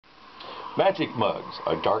Magic mugs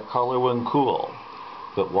are dark color when cool,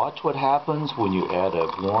 but watch what happens when you add a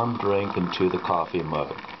warm drink into the coffee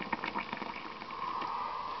mug.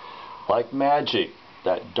 Like magic,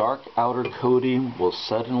 that dark outer coating will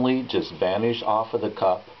suddenly just vanish off of the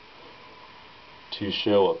cup to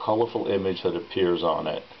show a colorful image that appears on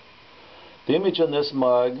it. The image in this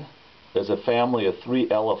mug is a family of 3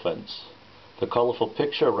 elephants. The colorful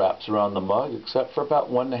picture wraps around the mug except for about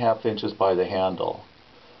 1.5 inches by the handle.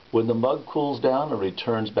 When the mug cools down, it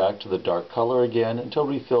returns back to the dark color again until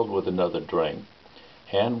refilled with another drink.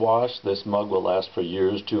 Hand washed, this mug will last for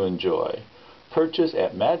years to enjoy. Purchase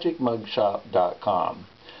at magicmugshop.com.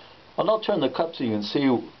 I'll now turn the cup so you can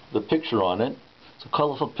see the picture on it. It's a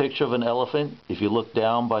colorful picture of an elephant. If you look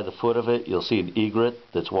down by the foot of it, you'll see an egret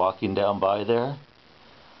that's walking down by there.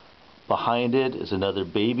 Behind it is another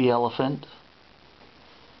baby elephant.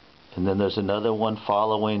 And then there's another one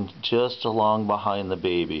following just along behind the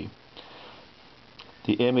baby.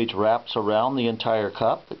 The image wraps around the entire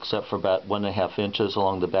cup except for about 1.5 inches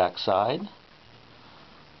along the back side.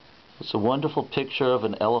 It's a wonderful picture of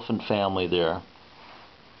an elephant family there.